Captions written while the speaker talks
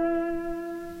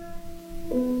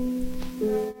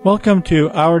Welcome to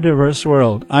Our Diverse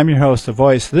World. I'm your host, The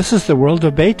Voice. This is the world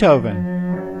of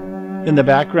Beethoven. In the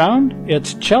background,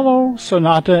 it's Cello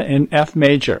Sonata in F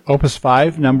major, Opus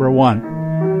 5, number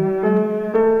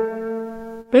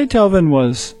 1. Beethoven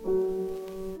was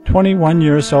 21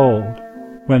 years old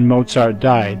when Mozart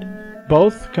died.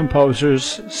 Both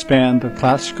composers spanned the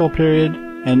classical period,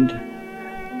 and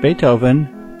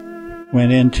Beethoven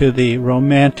went into the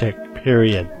Romantic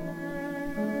period.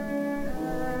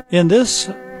 In this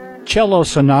cello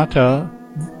sonatas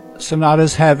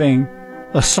having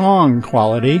a song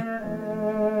quality,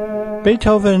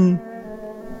 Beethoven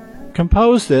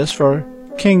composed this for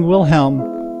King Wilhelm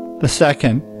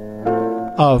II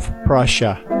of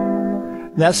Prussia.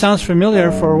 That sounds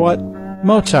familiar for what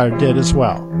Mozart did as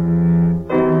well,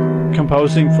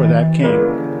 composing for that king.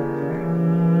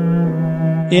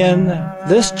 In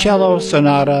this cello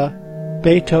sonata,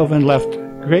 Beethoven left a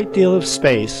great deal of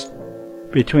space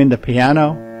between the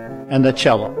piano and the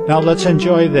cello. Now let's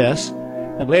enjoy this,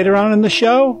 and later on in the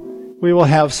show, we will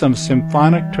have some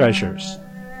symphonic treasures.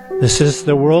 This is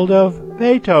the world of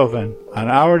Beethoven on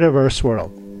Our Diverse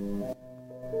World.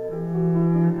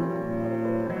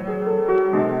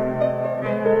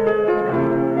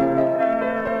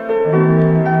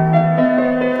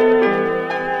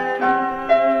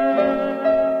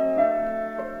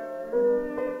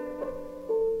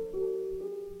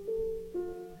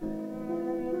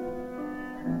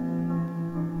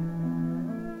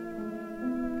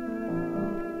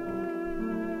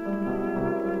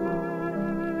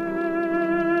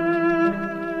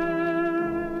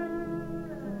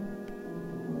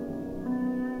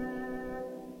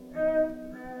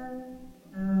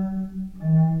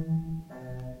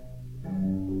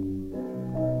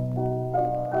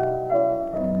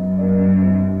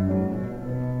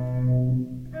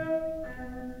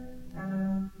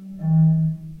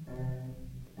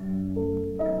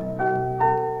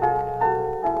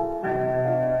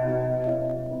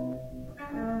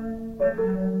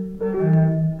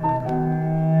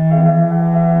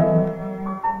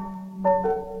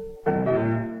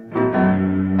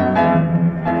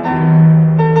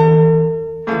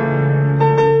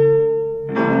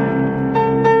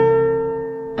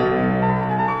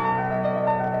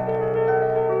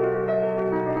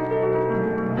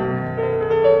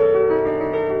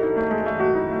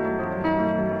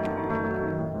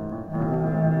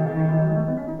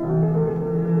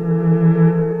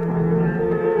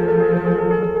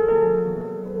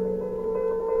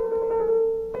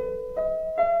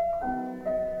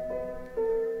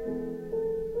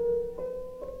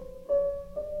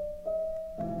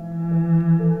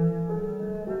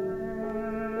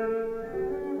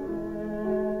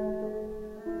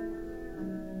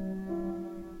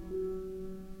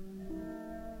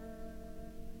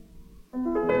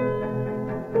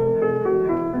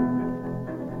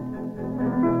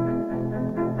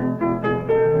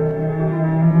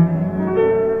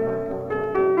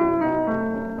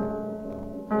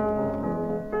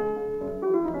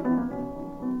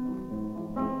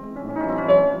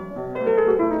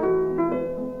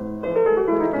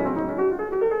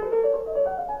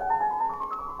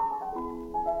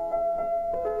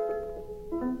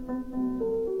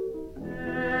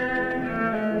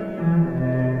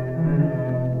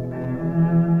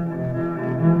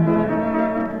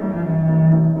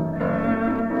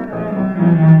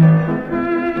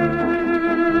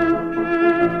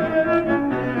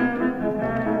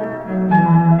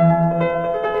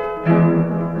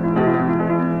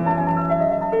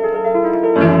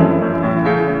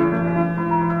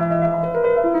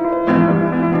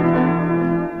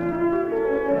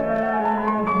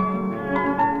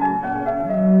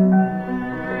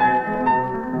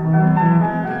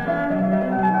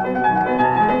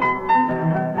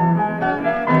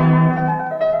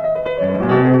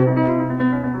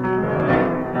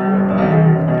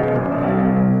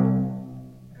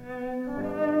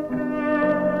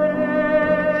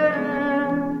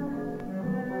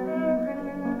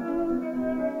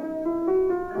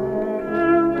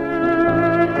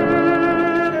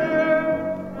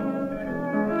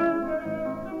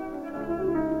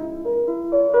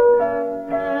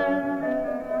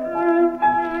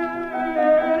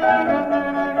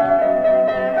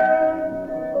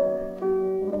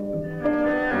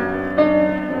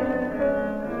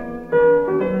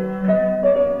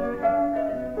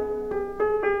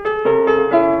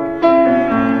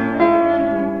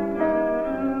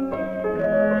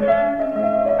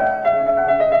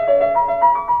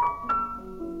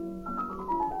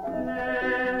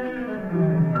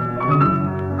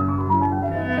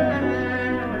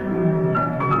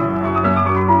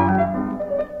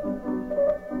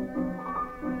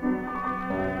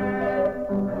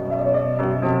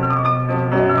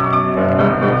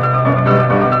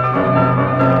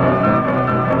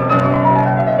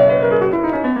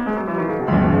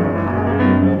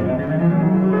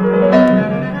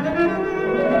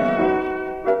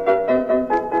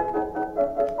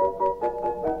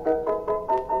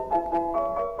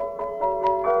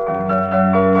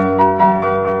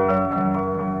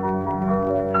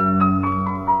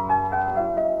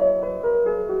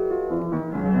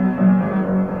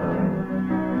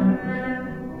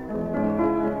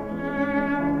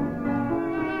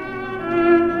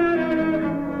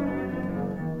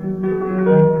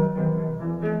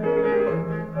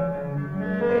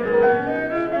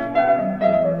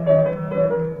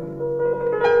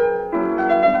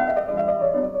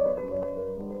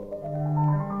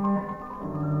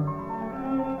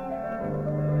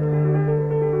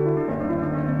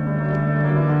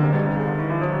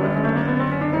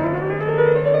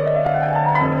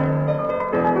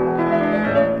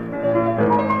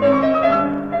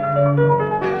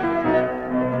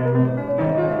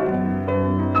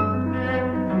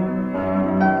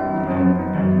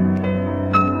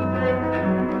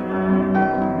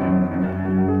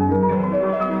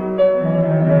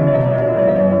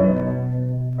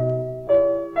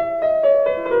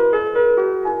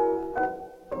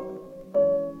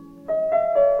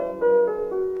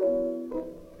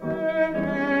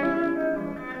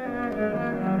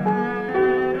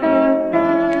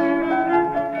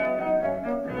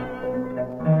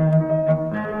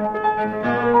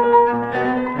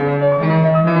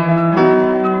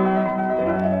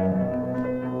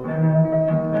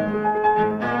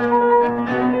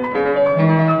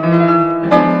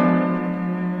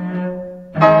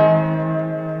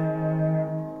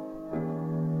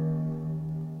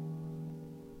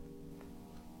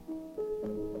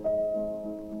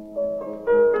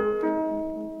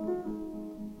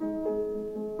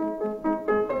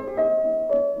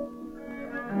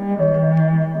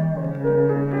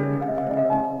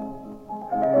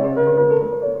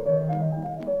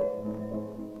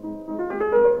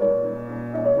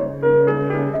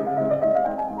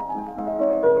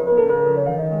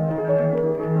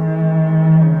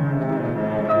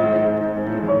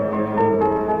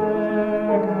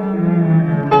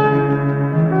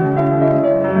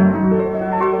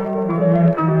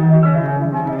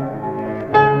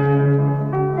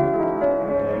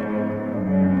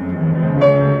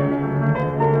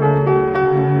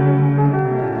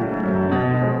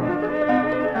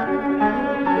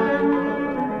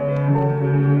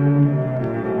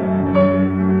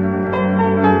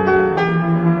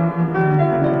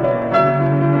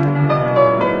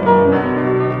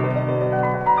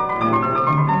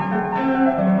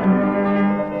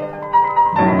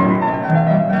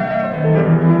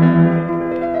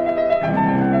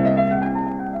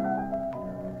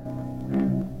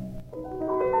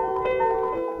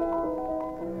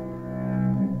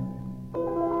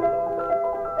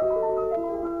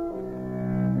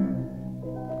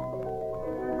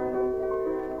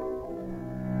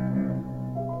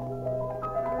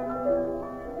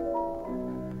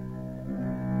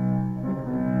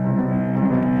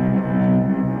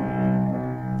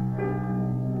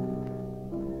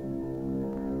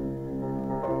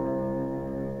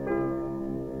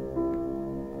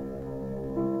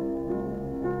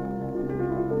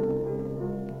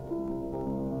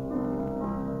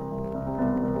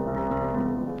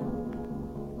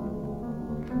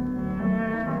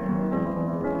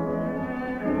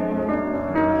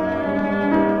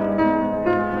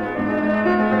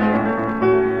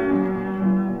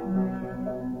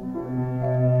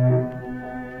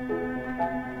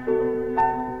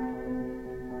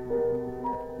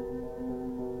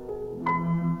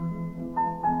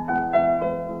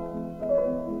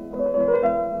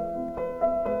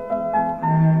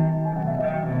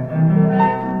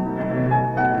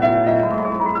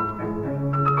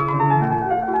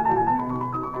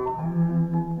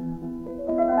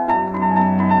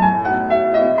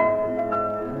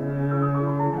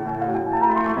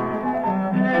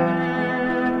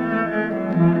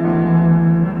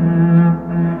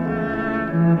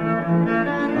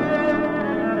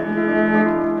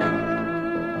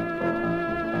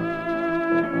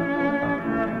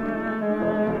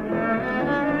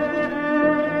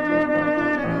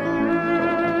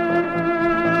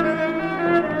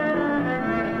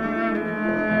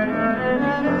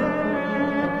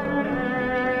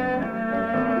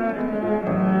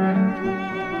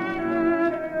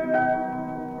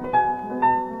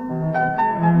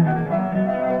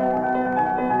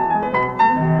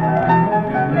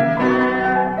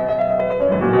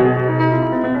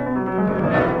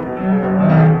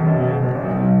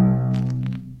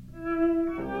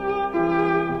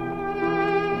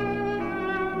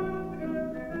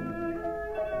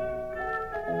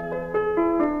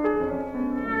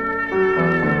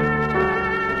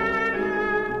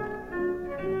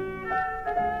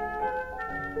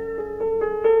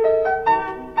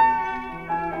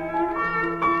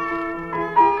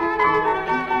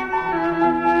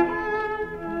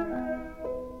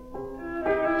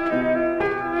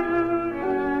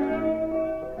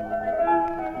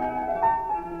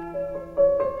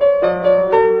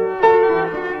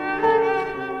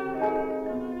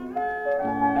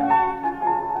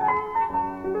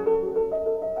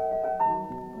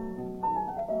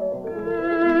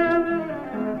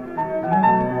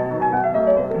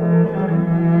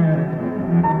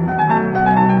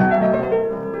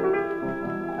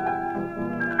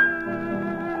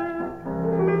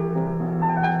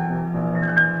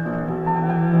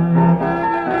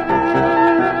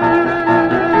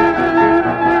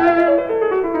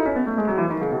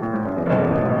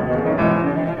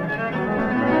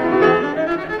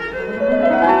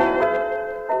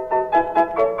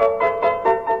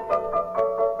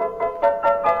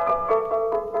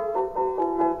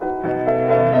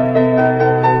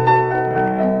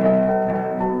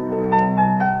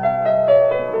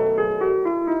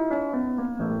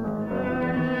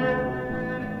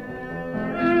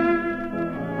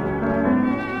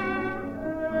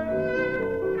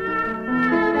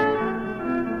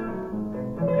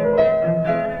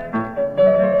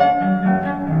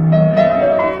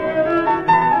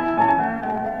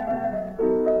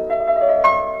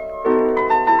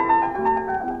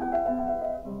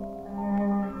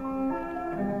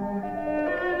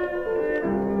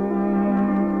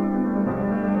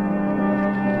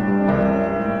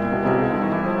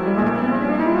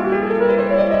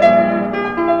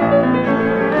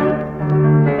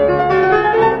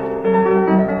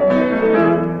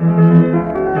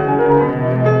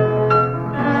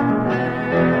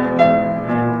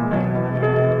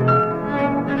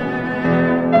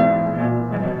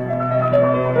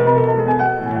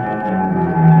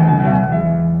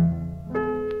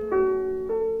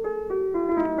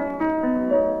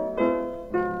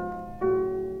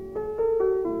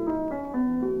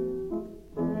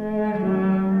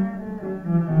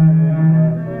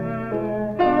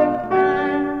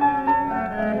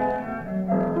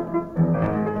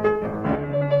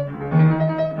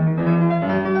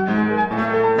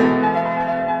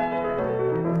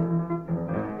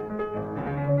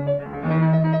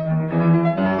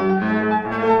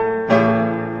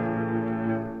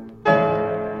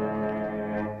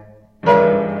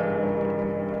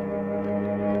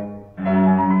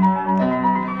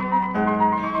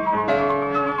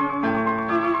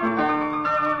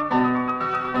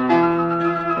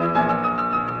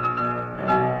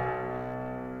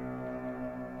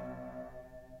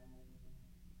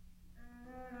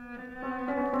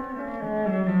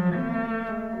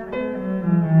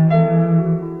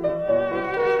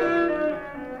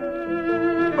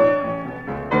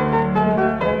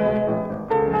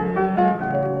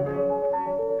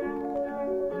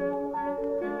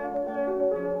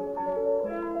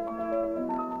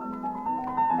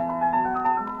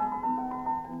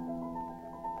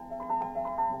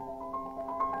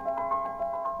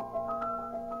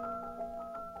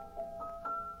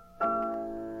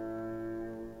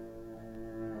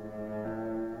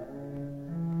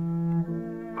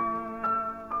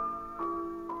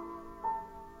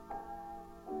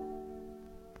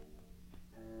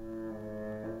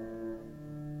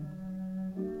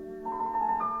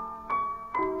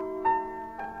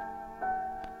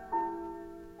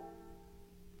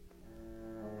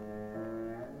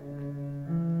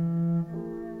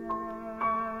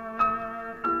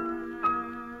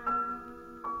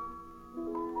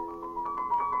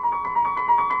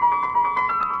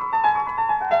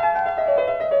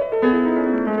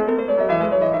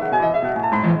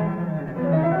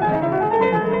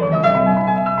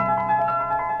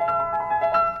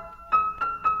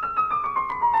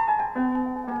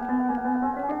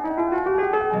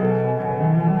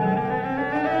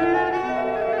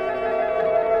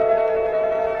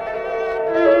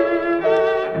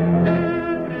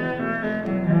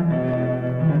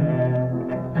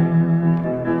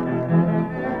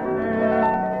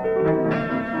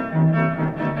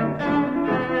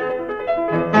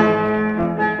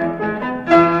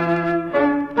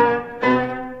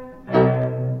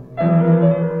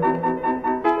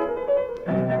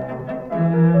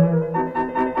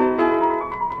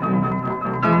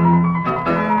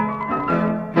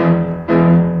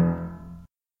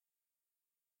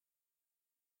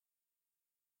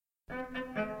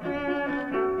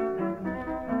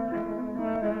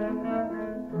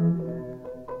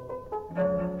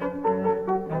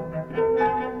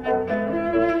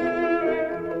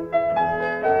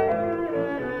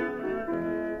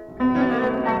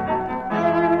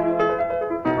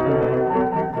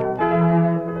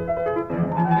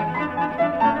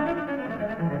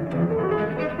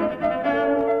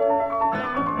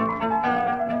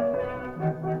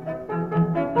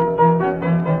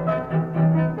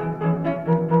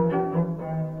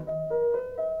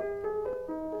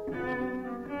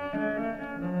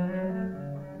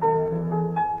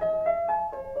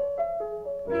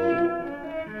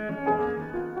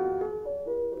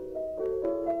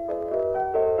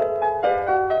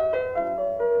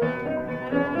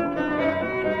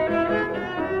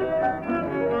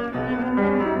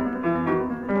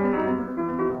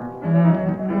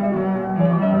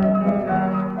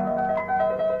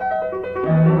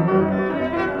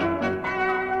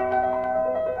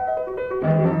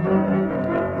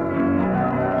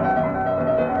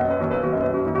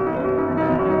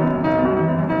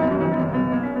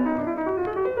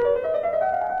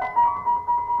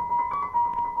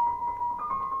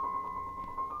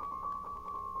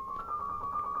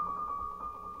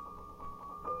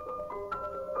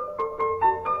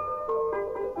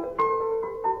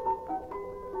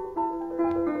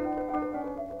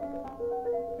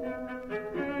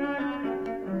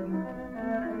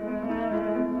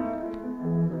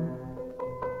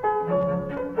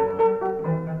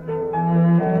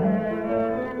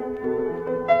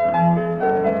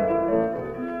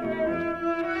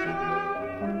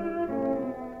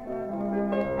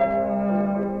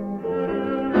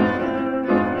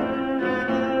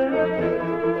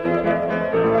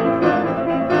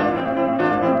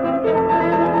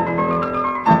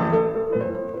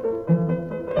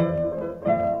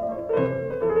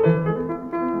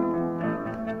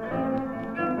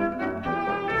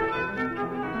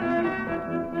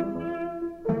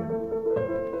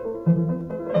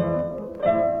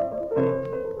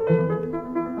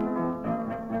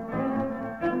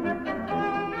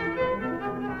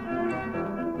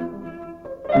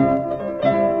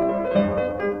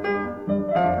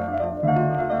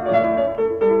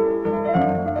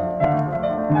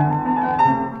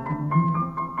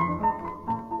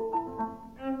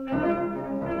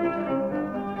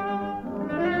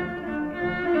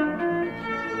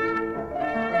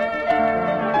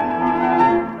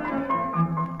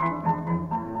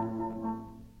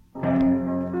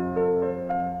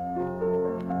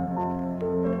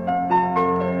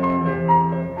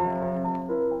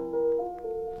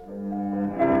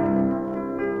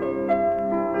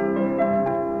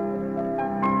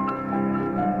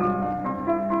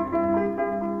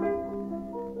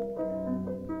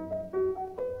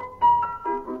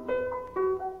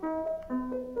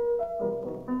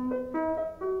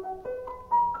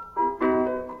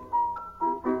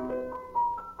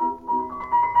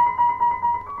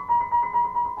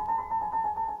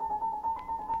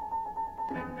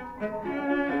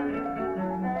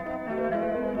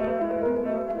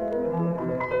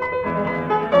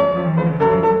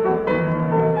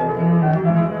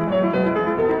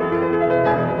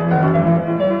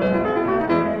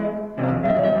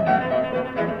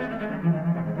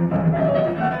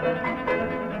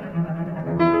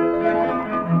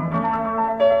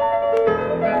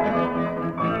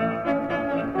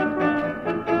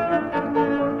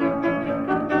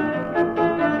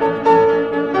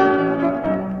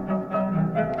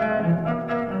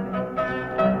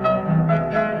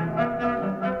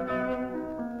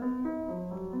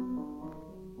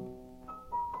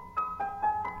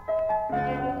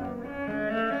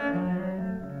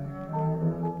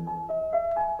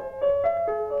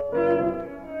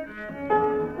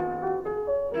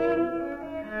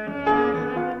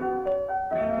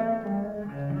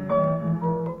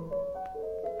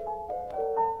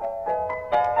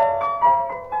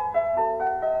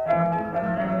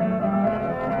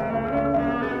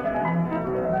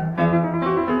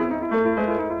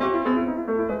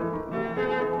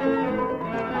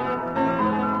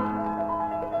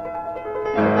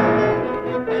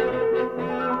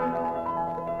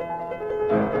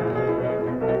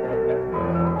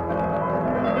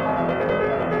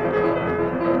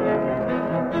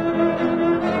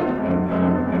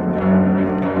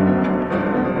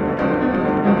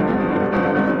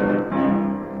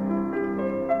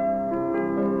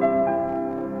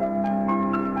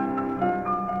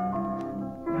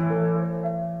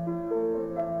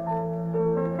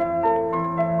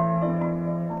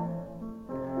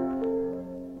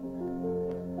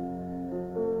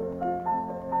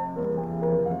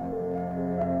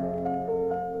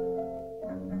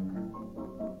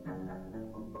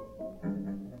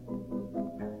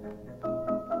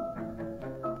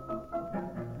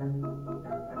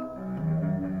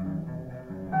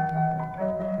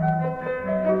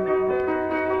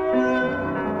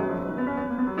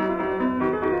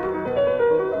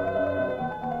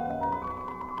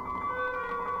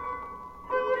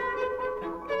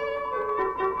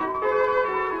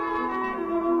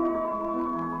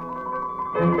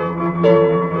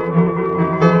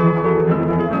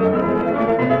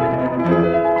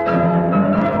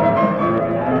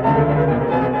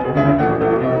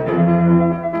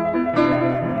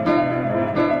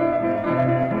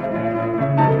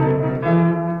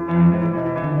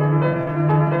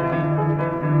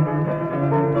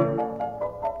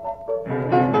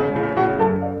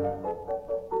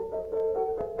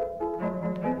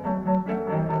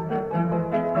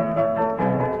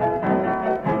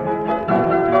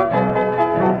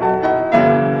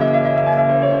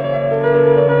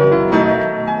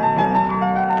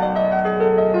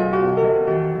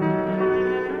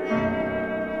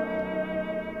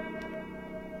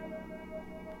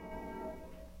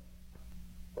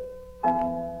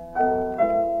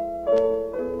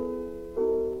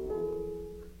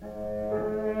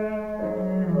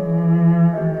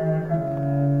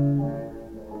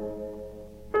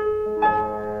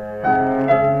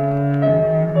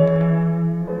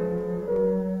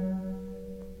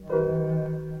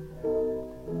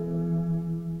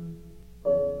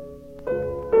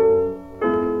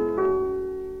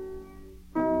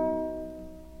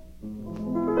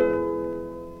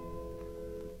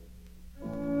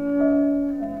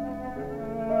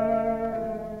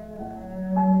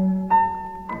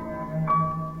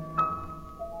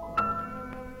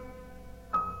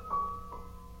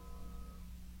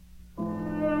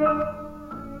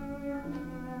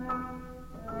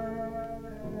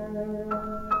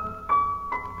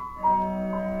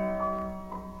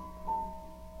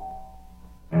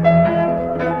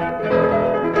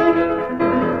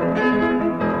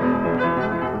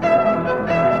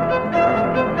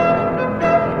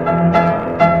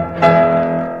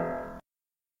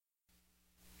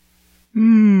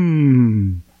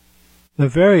 the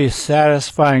very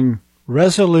satisfying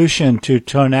resolution to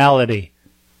tonality.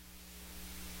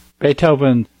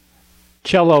 Beethoven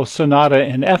Cello Sonata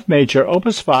in F major,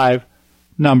 Opus 5,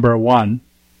 number 1.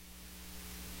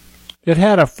 It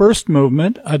had a first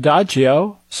movement,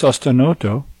 Adagio,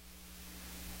 sostenuto,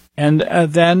 and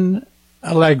then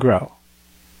Allegro.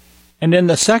 And in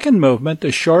the second movement,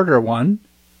 the shorter one,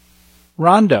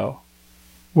 Rondo,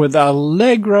 with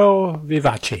Allegro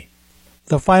vivace,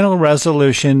 the final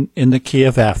resolution in the key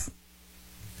of F.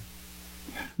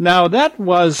 Now that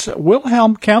was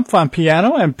Wilhelm Kempff on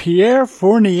piano and Pierre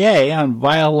Fournier on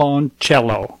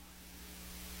violoncello.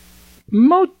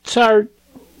 Mozart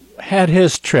had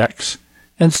his tricks,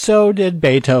 and so did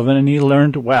Beethoven, and he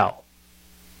learned well.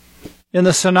 In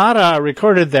the sonata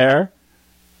recorded there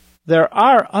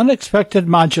are unexpected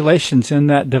modulations in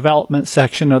that development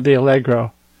section of the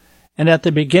Allegro. And at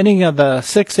the beginning of the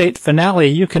 6/8 finale,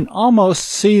 you can almost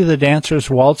see the dancers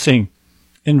waltzing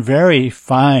in very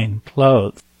fine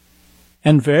clothes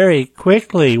and very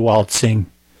quickly waltzing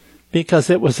because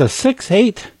it was a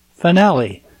 6/8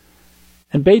 finale.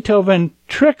 And Beethoven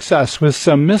tricks us with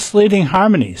some misleading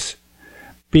harmonies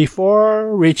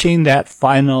before reaching that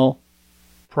final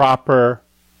proper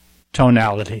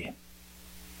tonality.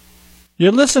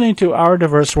 You're listening to Our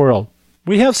Diverse World.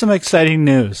 We have some exciting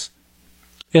news.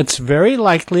 It's very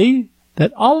likely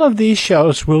that all of these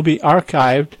shows will be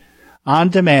archived on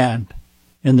demand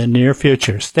in the near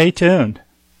future. Stay tuned.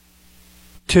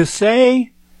 To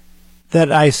say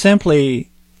that I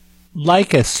simply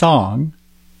like a song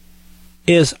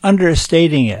is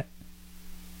understating it.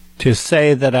 To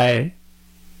say that I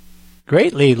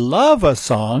greatly love a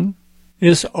song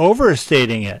is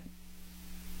overstating it.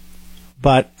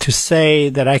 But to say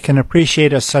that I can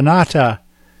appreciate a sonata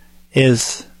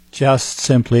is just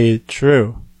simply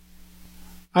true.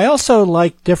 I also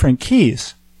like different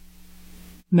keys.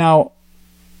 Now,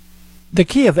 the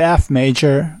key of F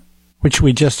major, which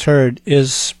we just heard,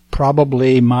 is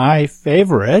probably my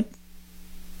favorite,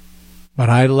 but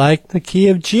I like the key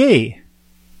of G.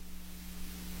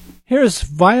 Here's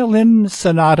Violin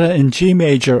Sonata in G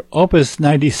major, Opus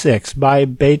 96 by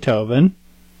Beethoven,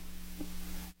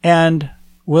 and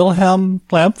Wilhelm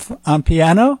Kempff on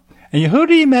piano, and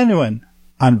Yehudi Menuhin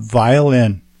on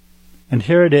violin. And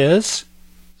here it is,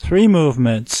 3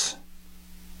 movements.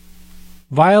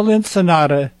 Violin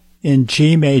Sonata in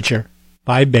G major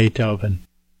by Beethoven.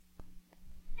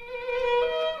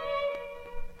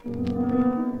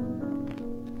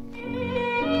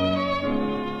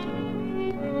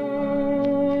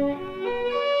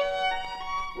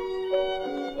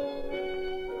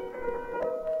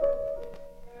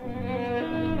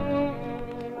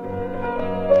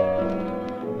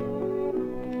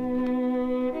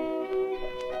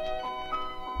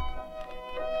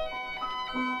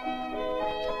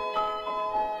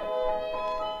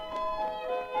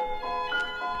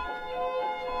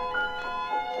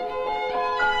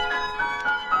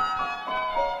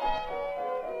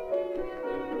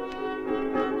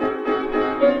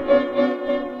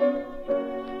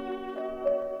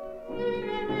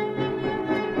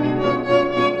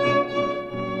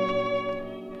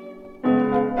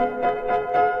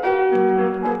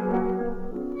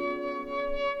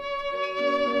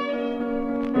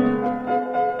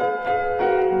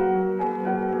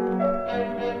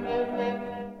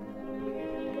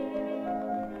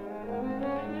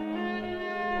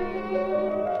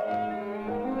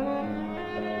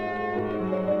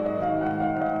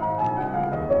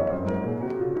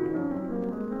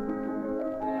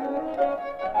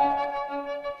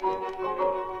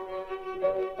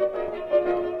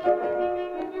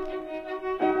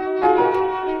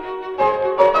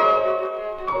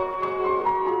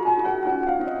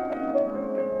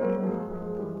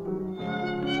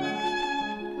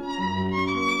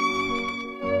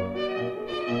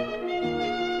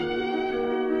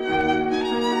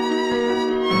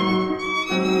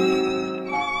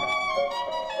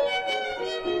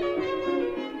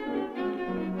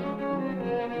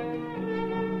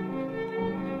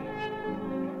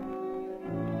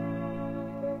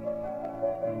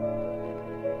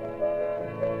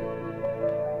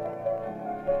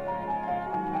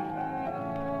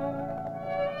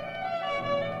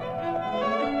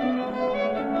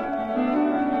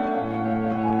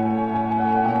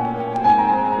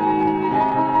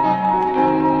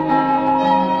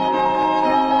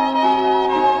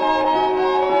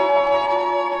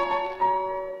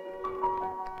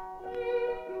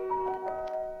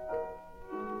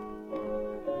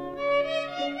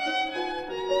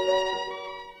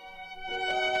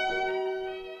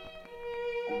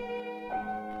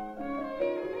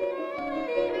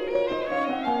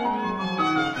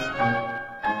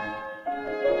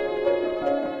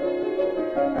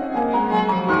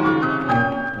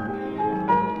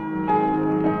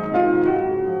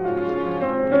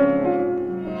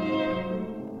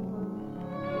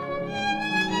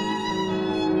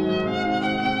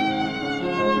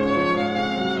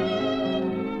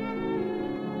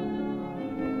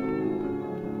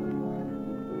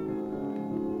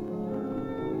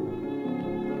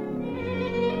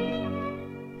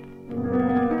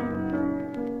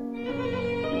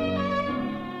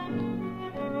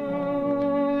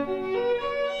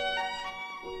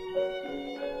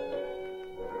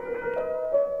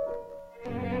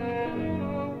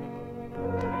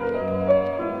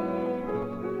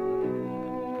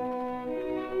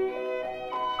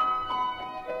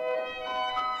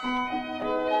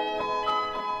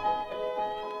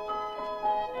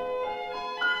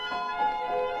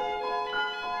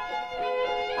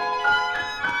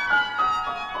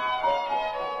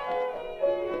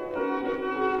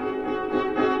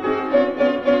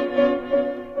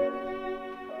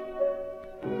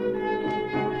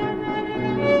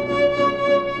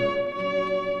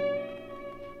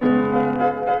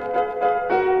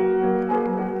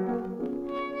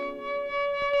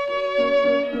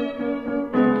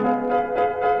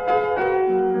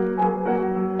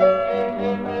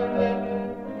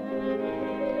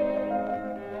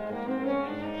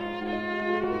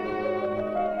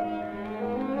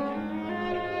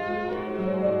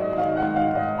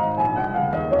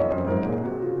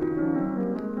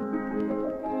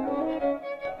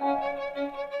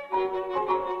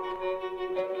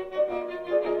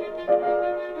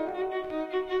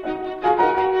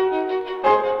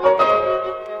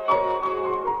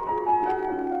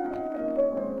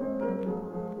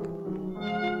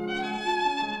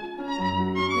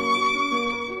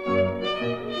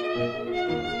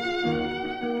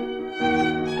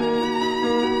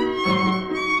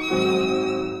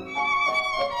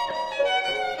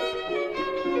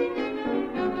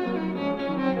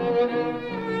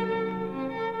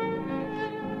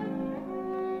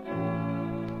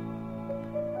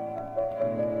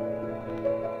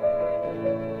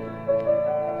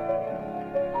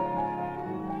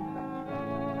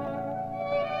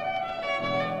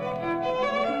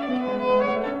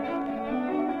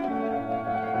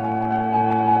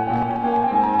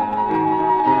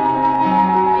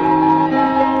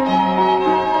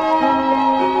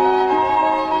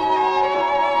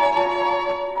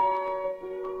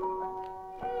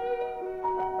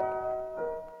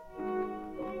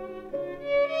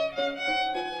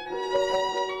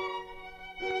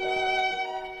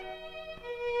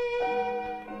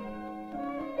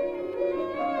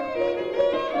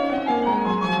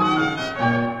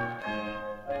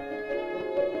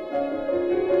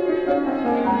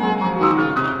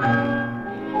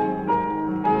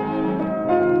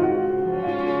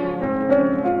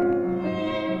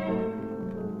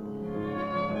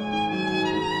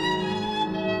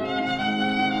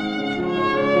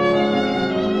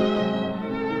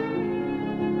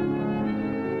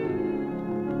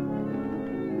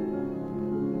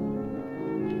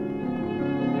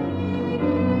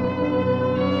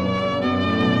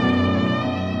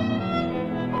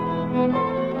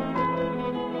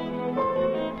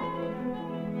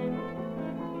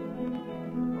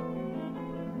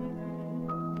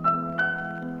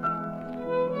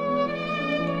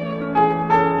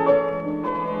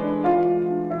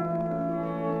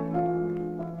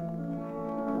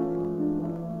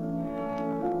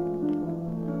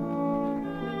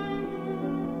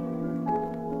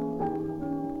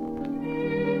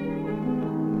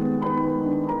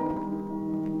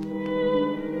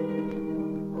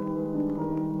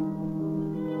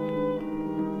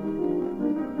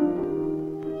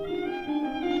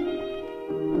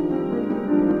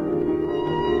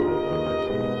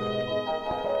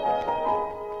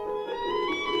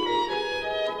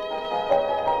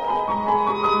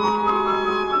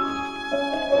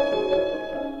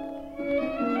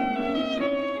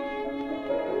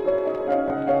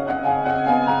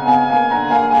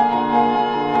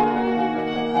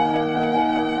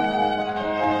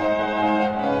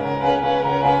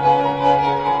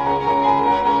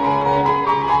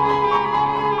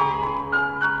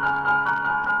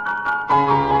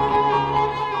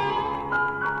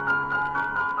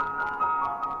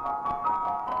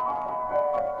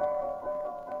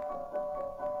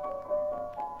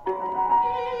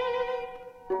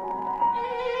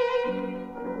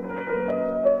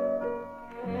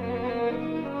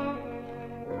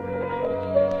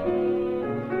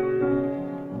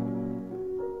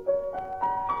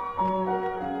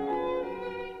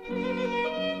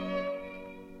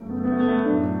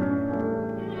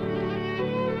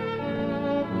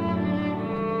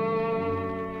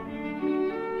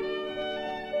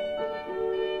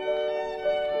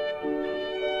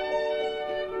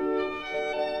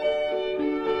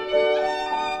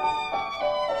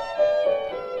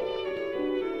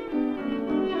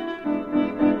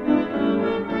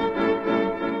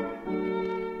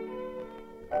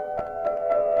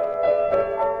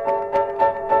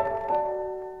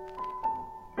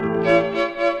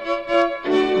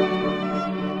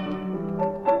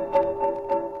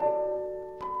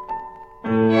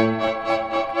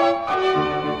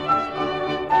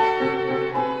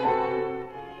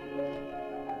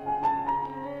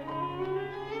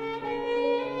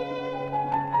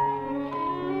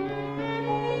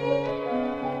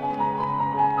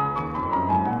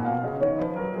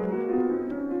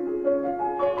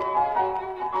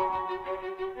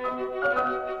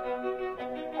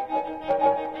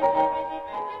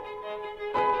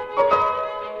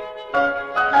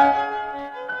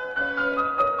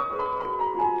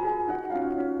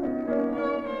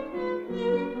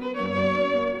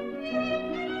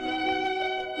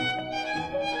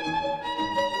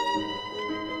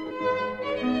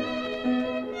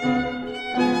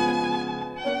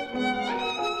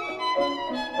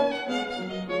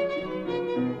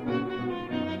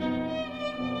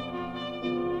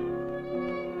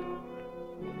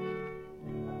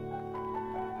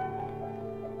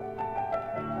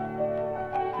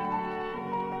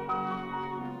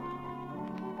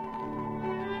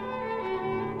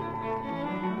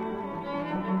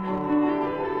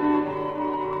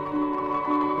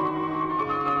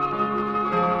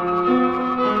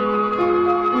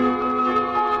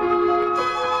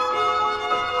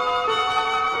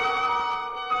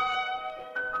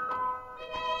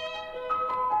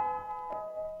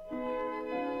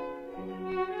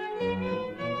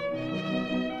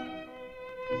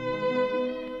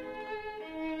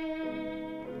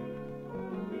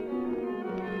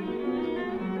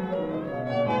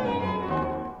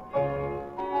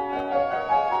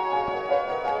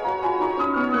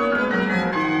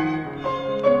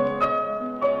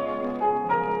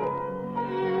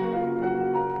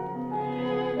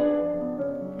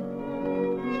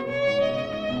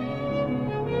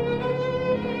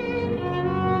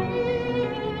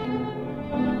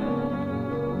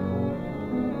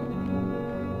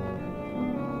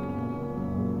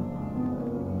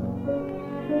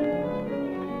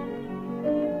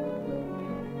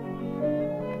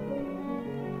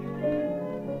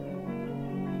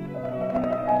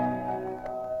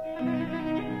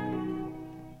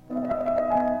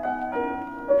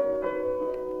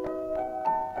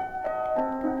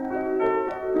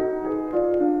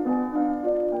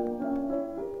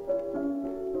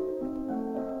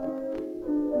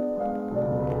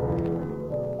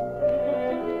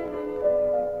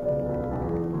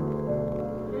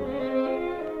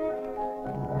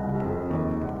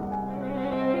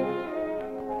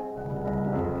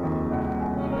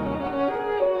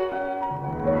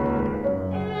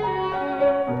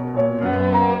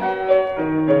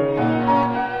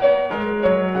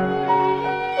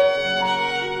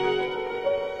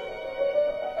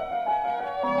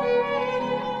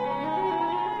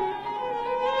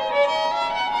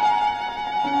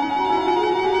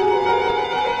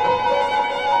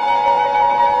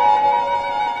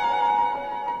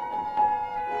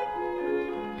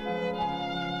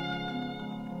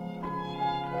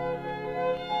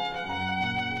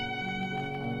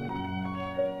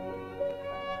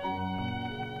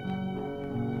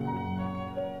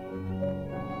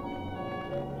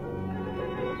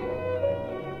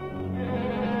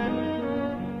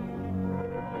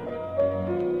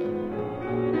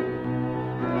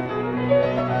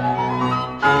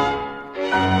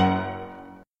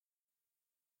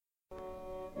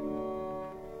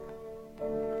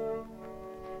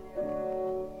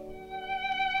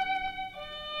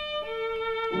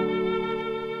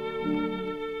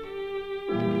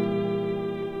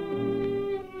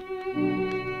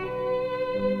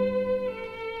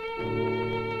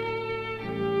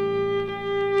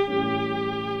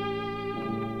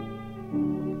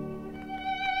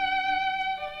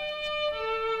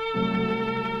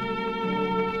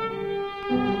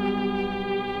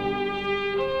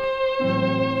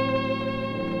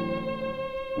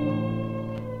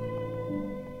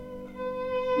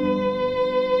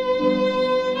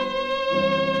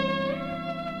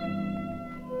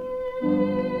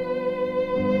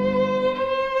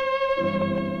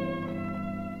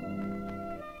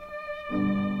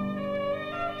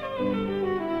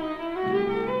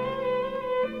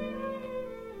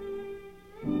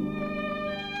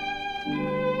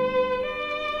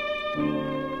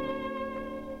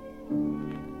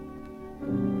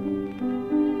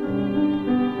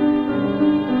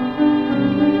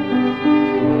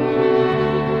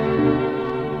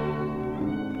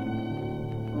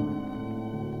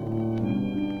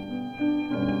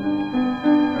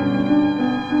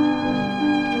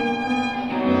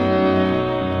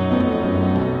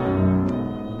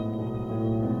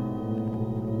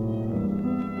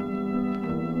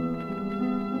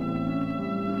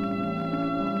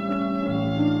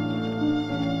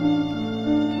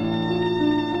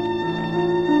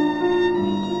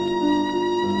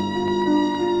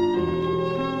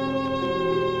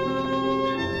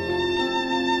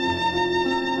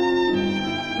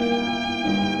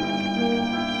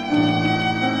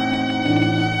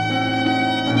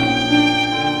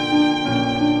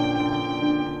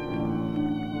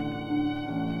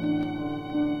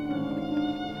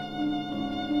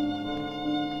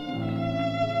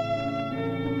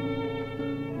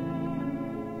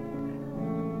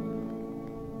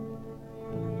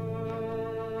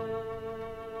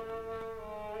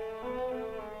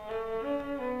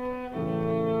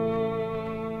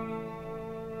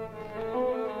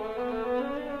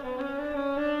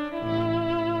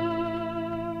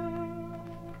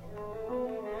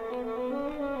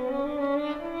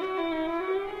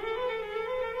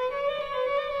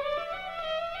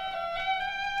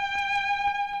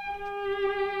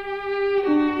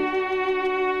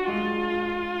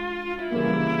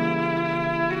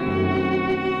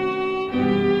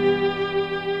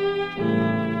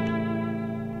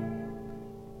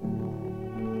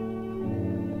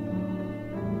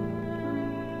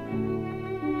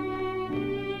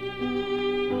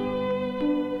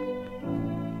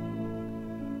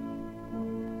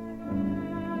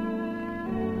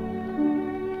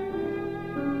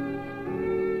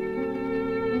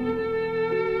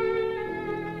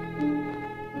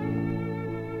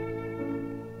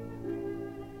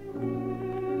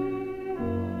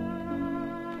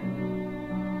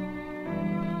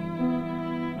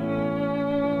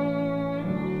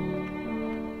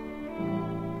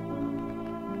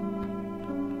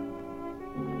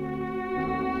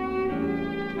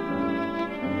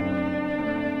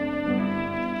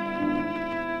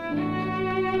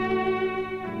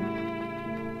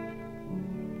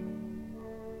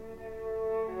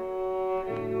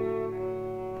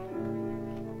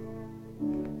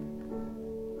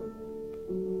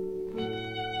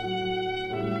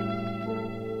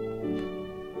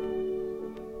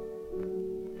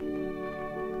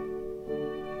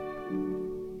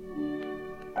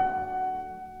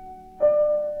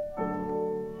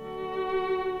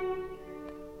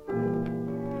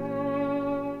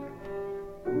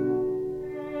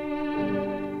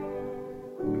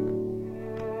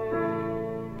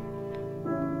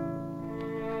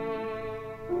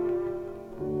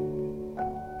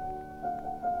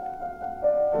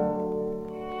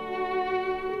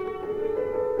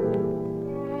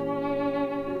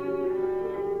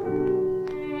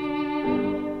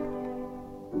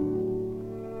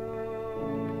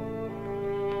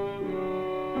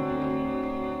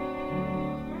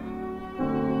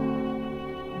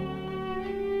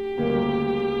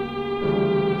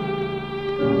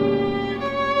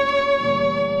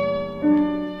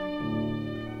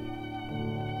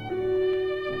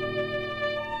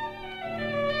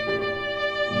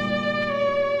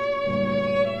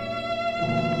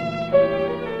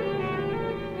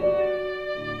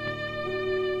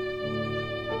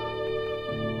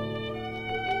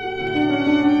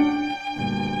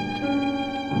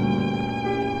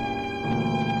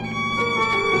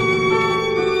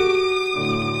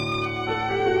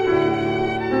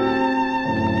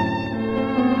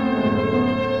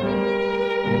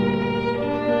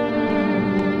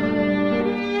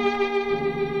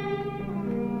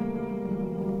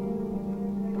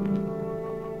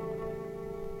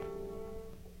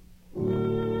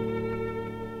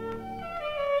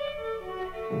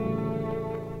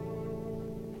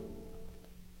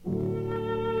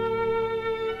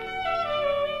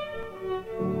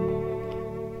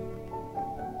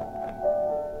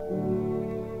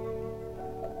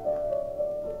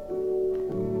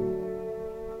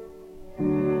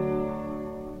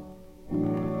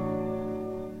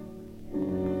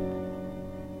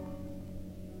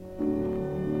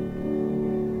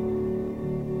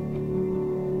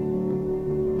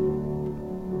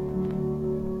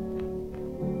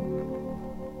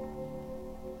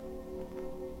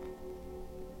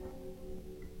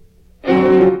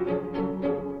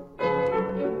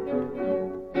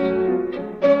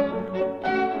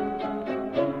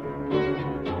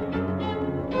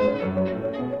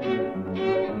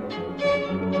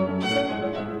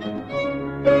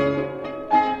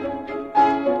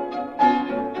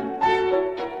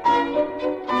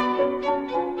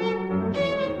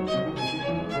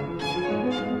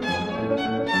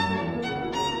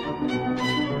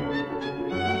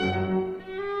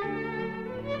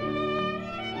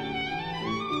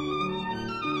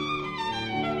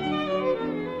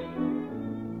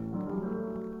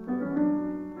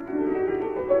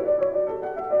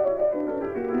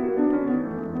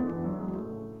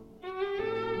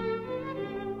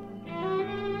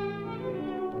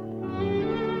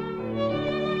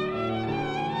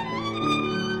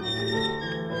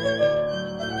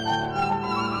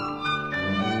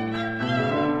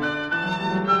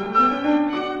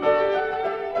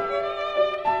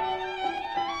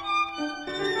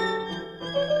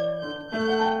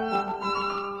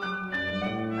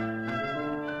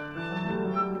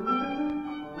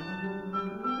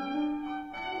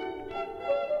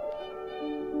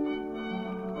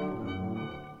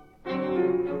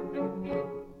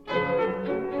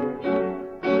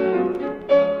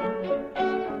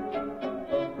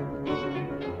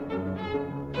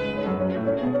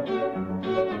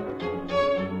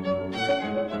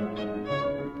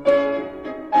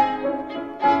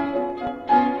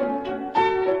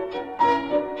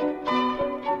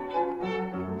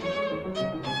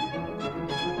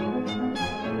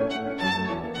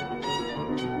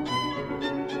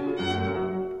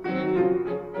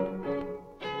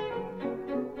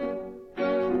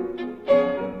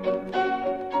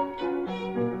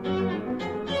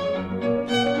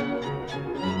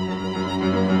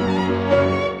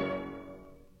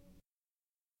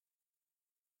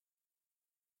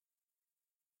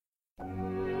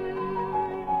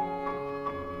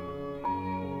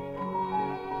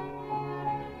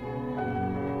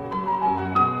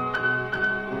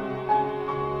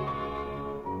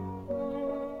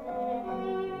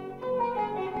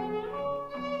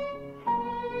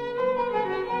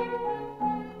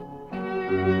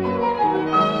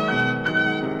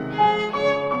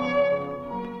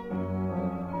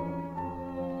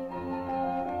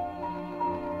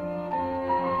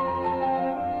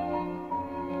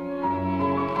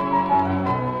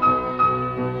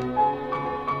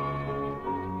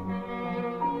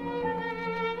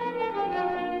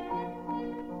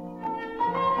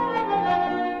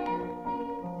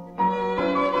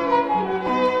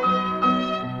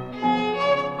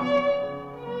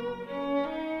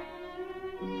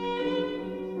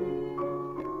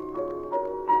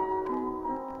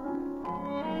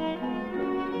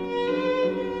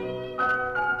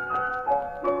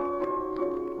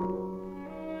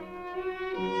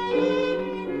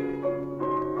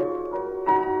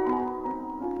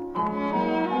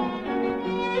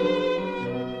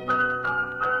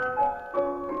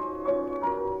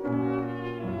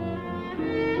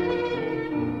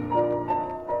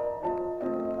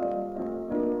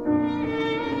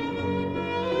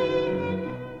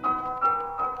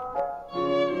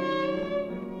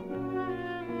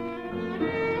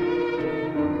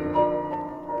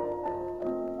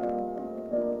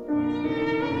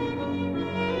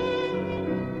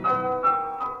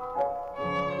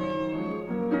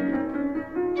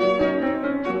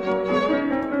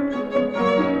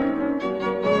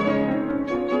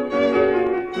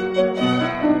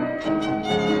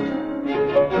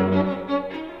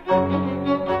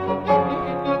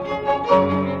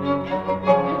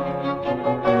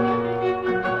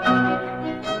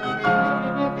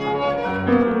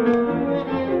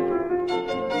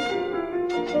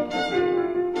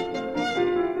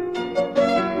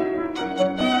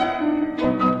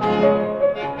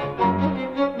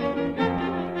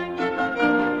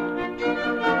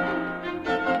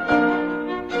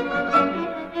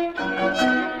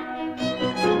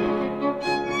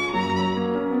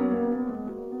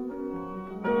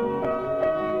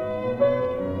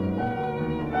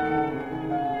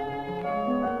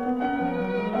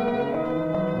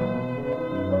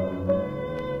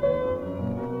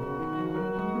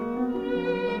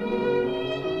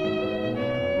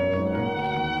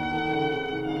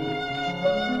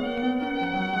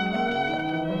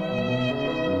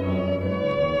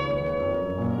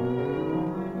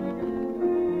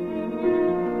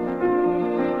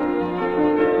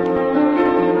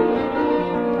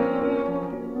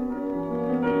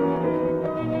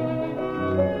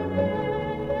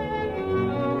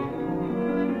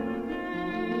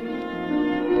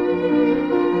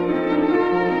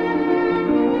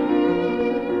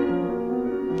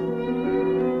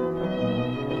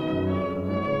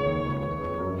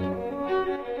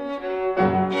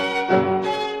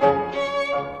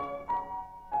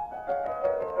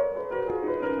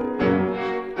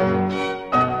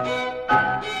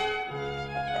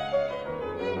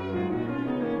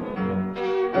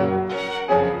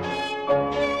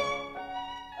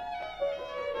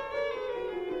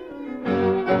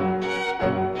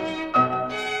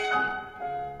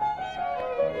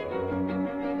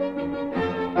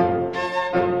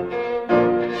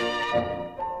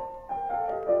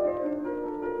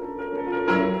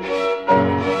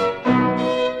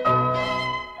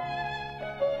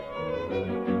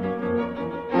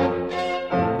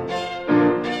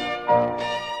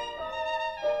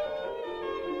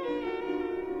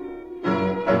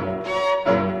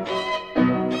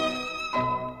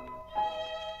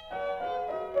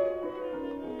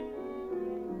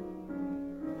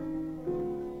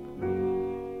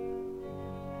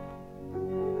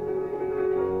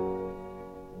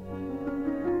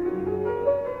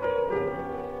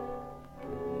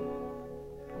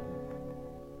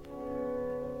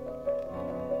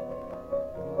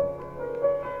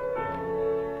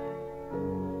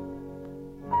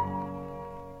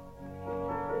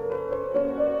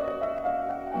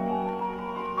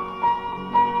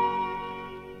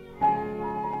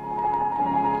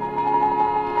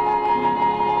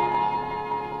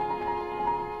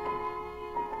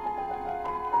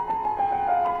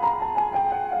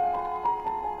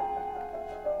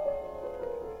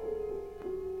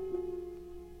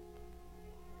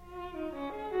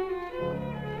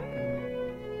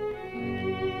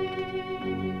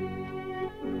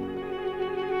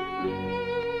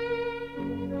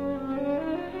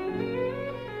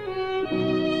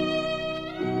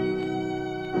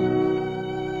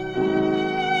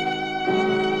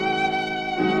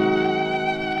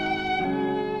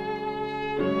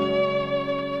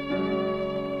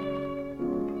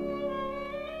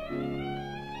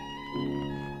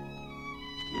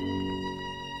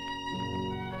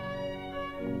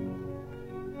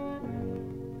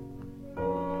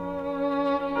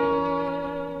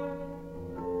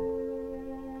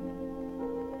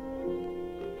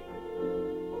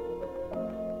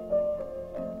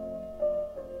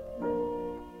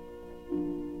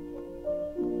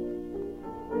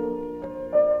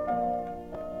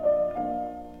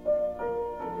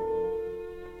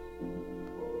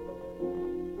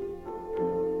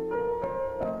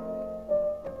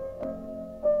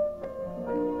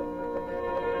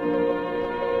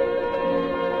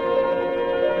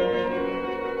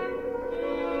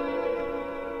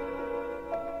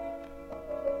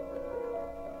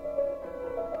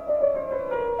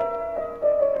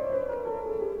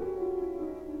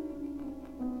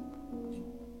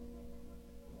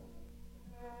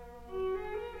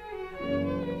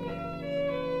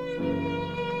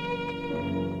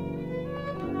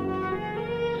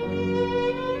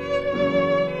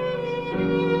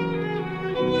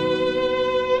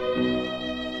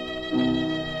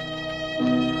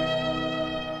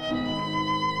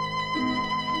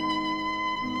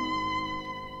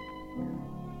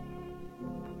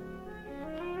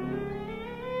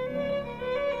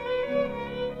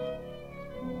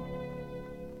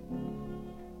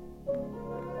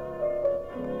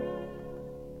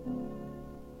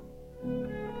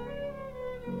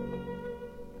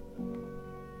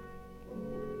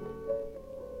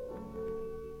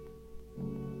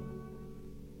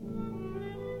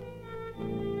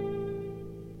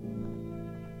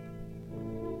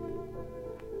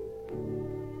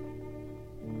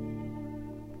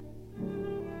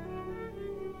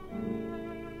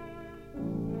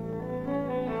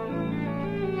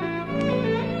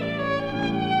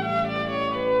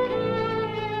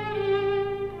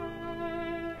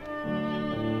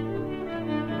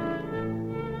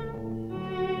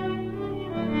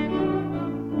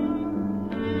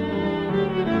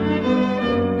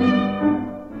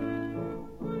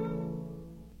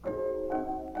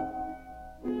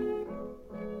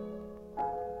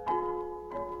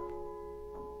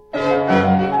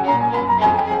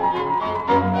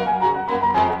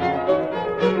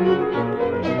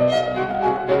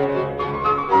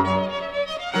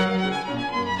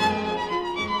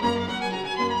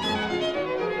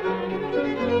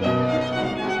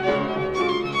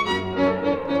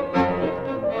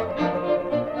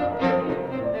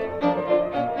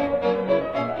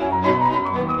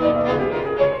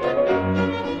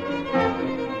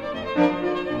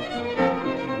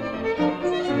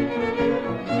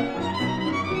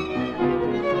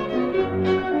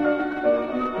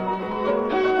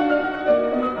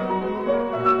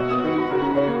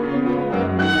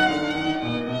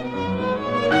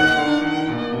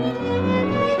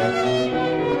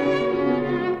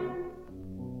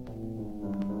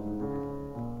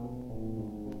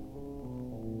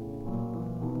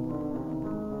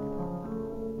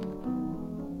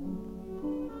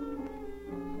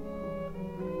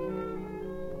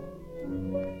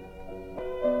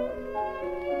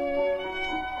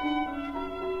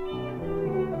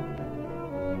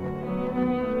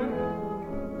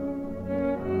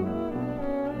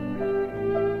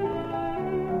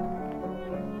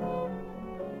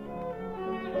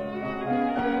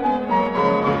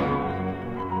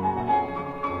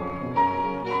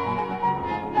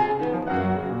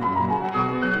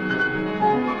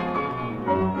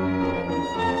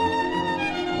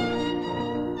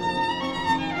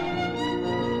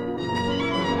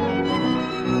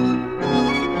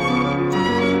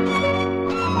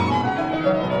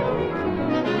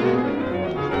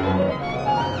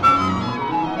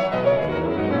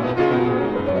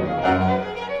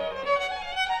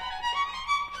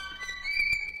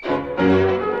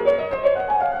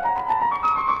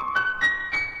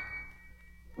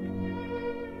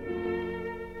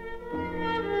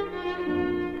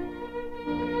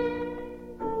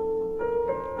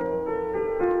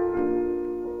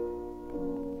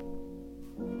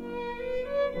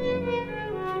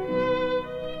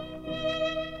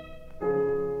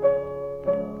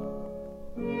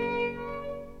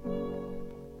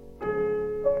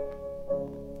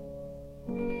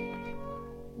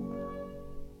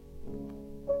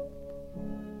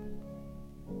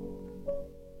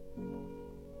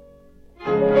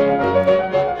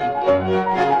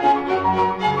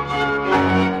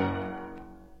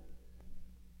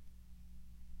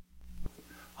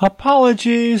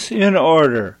 apologies in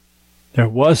order. There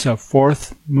was a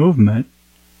fourth movement,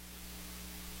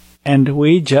 and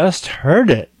we just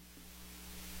heard it.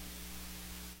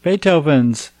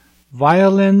 Beethoven's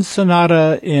Violin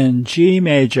Sonata in G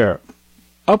major,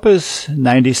 Opus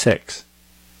 96.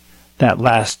 That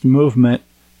last movement,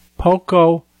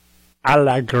 Poco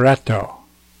Allegretto.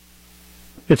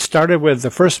 It started with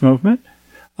the first movement,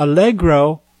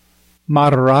 Allegro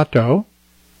Moderato,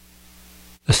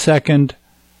 the second,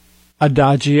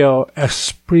 Adagio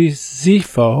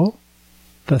Espressivo,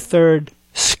 the third,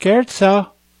 Scherzo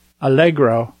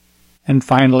Allegro, and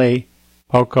finally,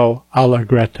 Poco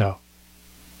Allegretto.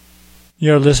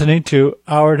 You're listening to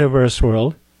Our Diverse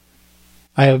World.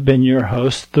 I have been your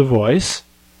host, The Voice.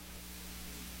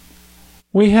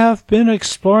 We have been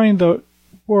exploring the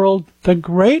world, the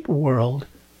great world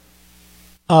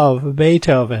of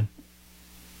Beethoven.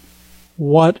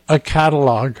 What a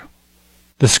catalog.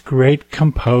 This great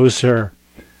composer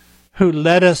who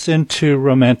led us into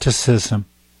Romanticism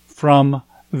from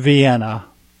Vienna.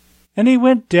 And he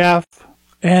went deaf,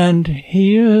 and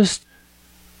he used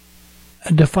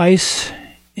a device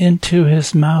into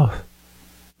his mouth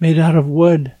made out of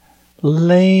wood,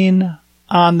 laying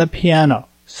on the piano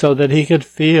so that he could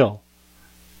feel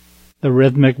the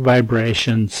rhythmic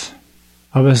vibrations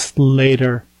of his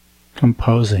later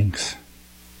composings.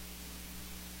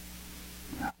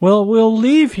 Well, we'll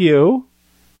leave you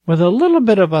with a little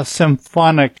bit of a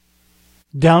symphonic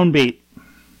downbeat.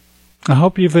 I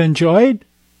hope you've enjoyed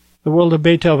the world of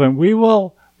Beethoven. We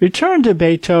will return to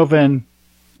Beethoven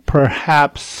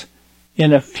perhaps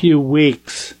in a few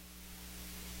weeks.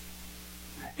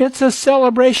 It's a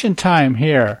celebration time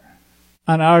here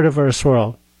on Our Diverse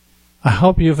World. I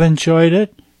hope you've enjoyed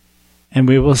it, and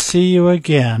we will see you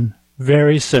again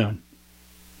very soon.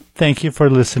 Thank you for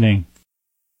listening.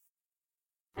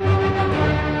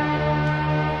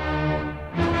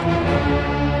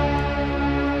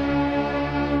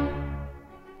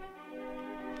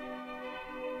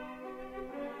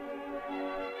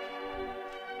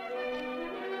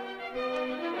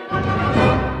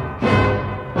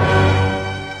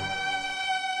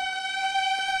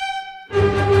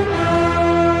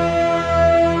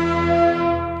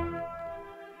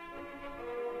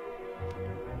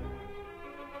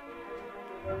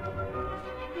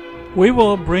 We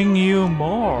will bring you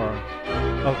more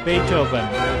of Beethoven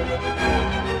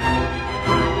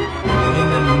in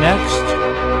the next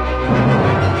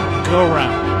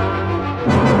go-round.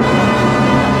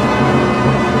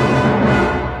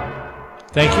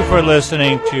 Thank you for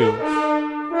listening to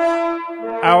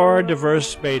Our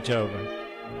Diverse Beethoven.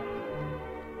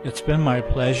 It's been my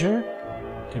pleasure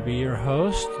to be your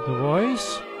host, The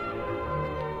Voice.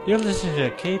 You're listening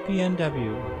to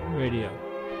KPNW Radio.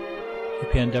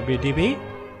 KPNWDB,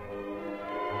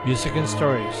 Music and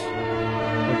Stories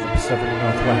of the Pacific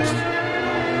Northwest.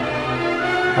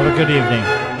 Have a good evening.